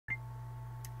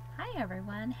Hi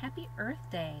everyone, happy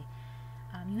Earth Day.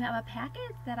 You have a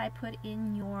packet that I put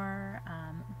in your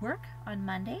work on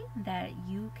Monday that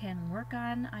you can work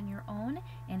on your own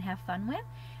and have fun with.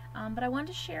 But I wanted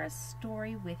to share a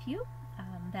story with you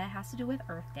that has to do with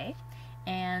Earth Day.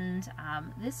 And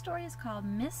this story is called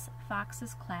Miss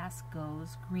Fox's Class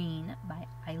Goes Green by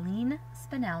Eileen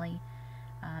Spinelli,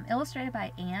 illustrated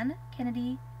by Anne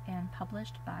Kennedy and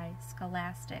published by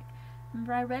Scholastic.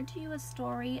 Remember, I read to you a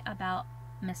story about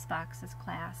Miss Fox's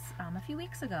class a few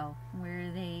weeks ago where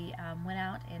they went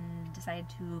out and decided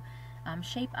to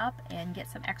shape up and get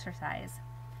some exercise.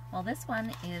 Well, this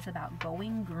one is about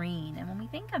going green, and when we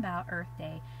think about Earth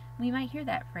Day, we might hear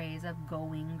that phrase of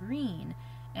going green.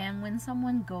 And when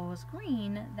someone goes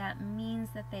green, that means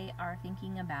that they are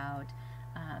thinking about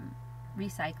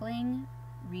recycling,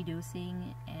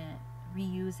 reducing, and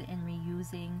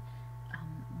reusing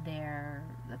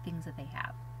the things that they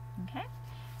have. Okay?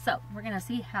 So, we're going to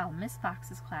see how Miss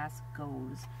Fox's class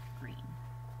goes green.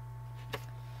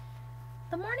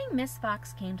 The morning Miss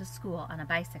Fox came to school on a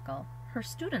bicycle, her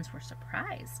students were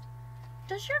surprised.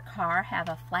 "Does your car have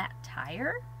a flat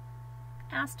tire?"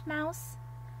 asked Mouse.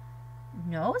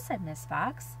 "No," said Miss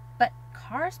Fox, "but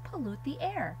cars pollute the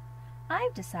air.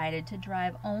 I've decided to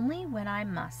drive only when I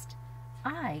must.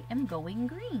 I am going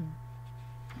green."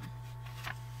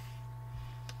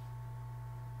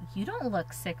 "You don't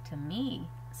look sick to me,"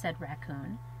 said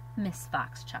Raccoon. Miss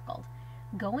Fox chuckled.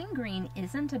 "Going green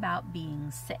isn't about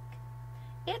being sick.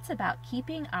 It's about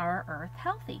keeping our earth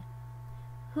healthy.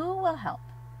 Who will help?"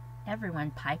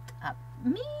 Everyone piped up,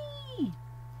 "Me!"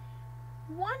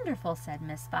 "Wonderful," said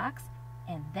Miss Fox,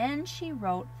 and then she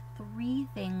wrote 3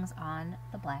 things on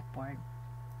the blackboard.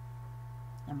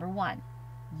 Number 1,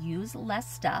 use less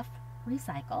stuff,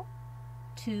 recycle.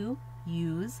 2,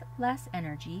 use less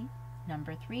energy.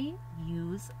 Number 3,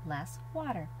 use less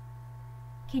water.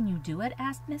 "Can you do it?"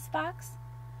 asked Miss Fox.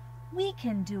 "We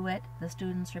can do it," the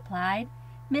students replied.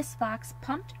 Miss Fox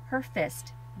pumped her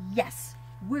fist. "Yes,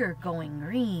 we're going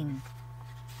green."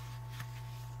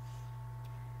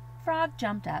 Frog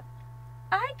jumped up.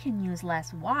 "I can use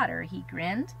less water," he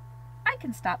grinned. "I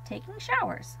can stop taking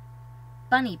showers."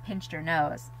 Bunny pinched her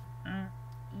nose.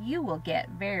 "You will get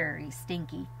very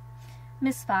stinky."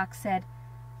 Miss Fox said,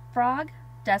 "Frog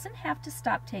doesn't have to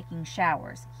stop taking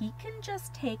showers. He can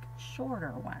just take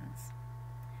shorter ones."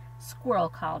 Squirrel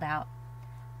called out,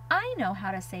 "I know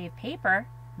how to save paper.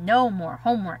 No more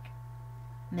homework."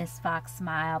 Miss Fox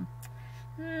smiled.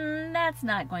 That's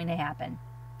not going to happen.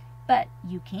 But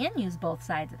you can use both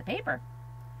sides of the paper."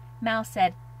 Mouse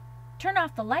said, "Turn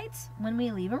off the lights when we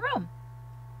leave a room."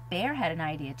 Bear had an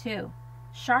idea too.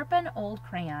 "Sharpen old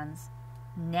crayons."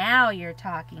 "Now you're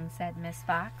talking," said Miss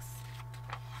Fox.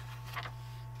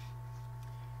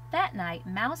 That night,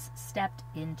 Mouse stepped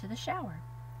into the shower.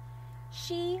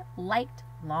 She liked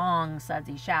long,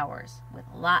 sudsy showers with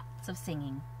lots of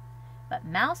singing. But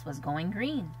Mouse was going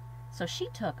green, so she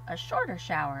took a shorter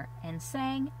shower and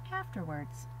sang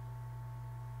afterwards.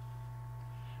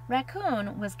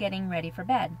 Raccoon was getting ready for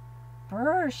bed.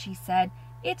 "Brr," she said,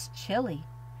 "it's chilly."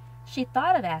 She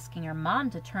thought of asking her mom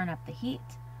to turn up the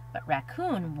heat, but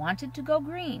Raccoon wanted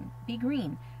to be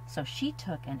green, so she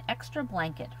took an extra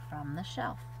blanket from the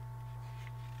shelf.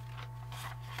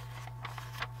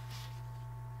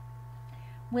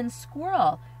 When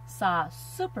Squirrel saw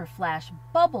Super Flash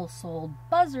bubble-soled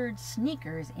buzzard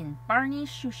sneakers in Barney's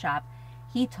shoe shop,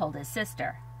 he told his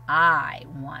sister, "I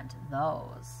want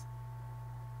those."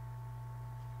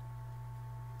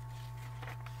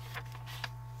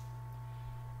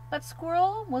 But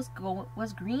Squirrel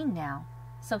was green now,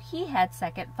 so he had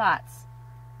second thoughts.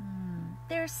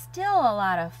 There's still a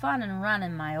lot of fun and run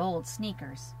in my old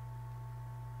sneakers.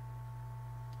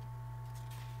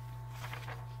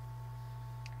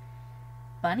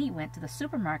 Bunny went to the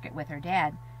supermarket with her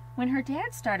dad. When her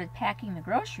dad started packing the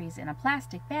groceries in a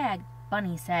plastic bag,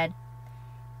 Bunny said,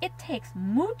 "It takes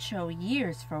mucho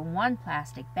years for one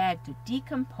plastic bag to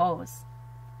decompose."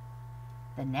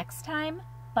 The next time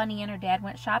Bunny and her dad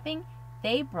went shopping,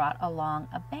 they brought along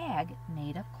a bag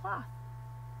made of cloth.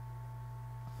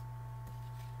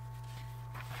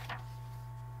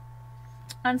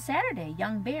 On Saturday,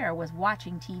 young Bear was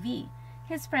watching TV.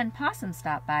 His friend Possum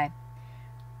stopped by.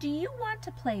 "Do you want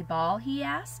to play ball?" he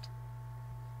asked.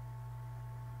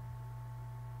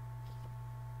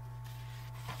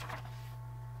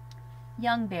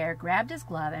 Young Bear grabbed his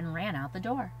glove and ran out the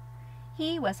door.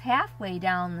 He was halfway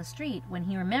down the street when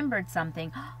he remembered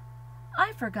something.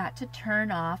 "I forgot to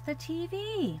turn off the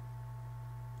TV."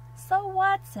 "So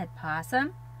what?" said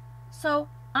Possum. "So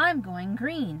I'm going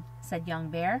green," said young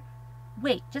Bear.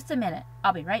 "Wait just a minute.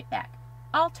 I'll be right back."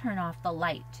 I'll turn off the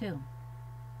light too.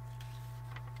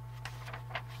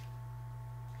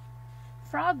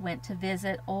 Frog went to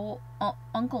visit old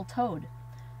Uncle Toad.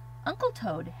 Uncle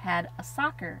Toad had a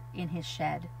scooter in his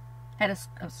shed. Had a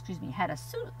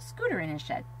scooter in his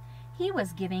shed. He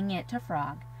was giving it to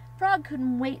Frog. Frog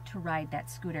couldn't wait to ride that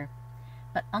scooter.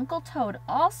 But Uncle Toad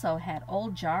also had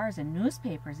old jars and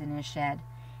newspapers in his shed,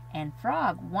 and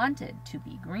Frog wanted to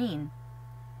be green.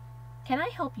 "Can I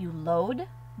help you load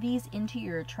these into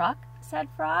your truck?" said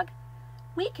Frog.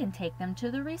 "We can take them to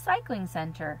the recycling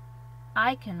center.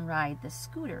 I can ride the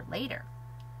scooter later."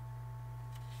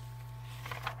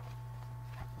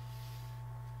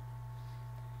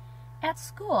 At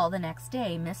school the next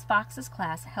day, Miss Fox's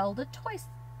class held a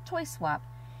toy swap.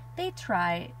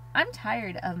 "I'm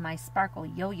tired of my sparkle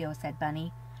yo-yo," said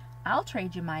Bunny. "I'll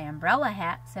trade you my umbrella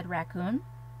hat," said Raccoon.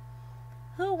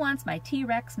 "Who wants my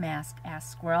T-Rex mask?"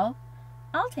 asked Squirrel.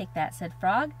 "I'll take that," said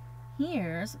Frog.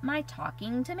 "Here's my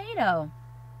talking tomato."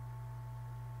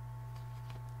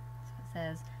 So it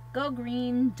says, "Go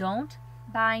green, don't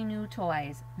buy new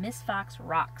toys. Miss Fox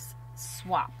rocks.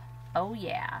 Swap. Oh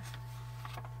yeah."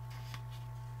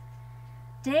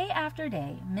 Day after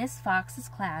day, Miss Fox's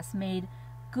class made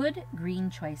good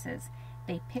green choices.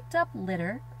 They picked up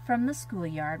litter from the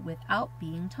schoolyard without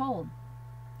being told.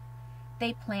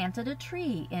 They planted a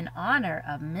tree in honor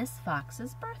of Miss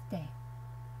Fox's birthday.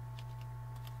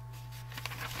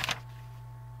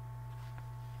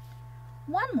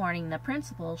 One morning, the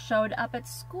principal showed up at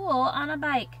school on a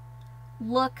bike.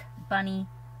 "Look," Bunny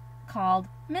called,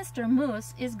 "Mr.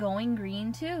 Moose is going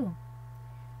green too."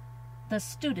 The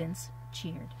students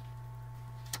cheered.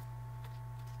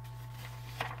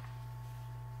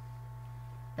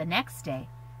 The next day,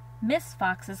 Miss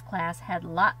Fox's class had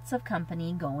lots of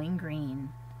company going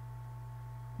green.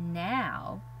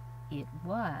 Now it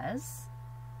was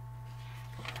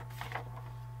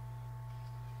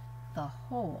the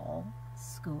whole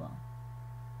school.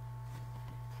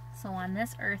 So on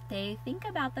this Earth Day, think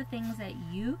about the things that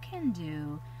you can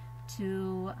do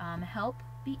to help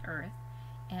the Earth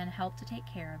and help to take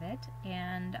care of it.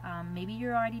 And maybe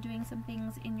you're already doing some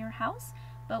things in your house,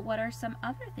 but what are some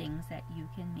other things that you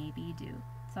can maybe do?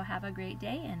 So have a great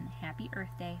day and happy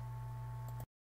Earth Day.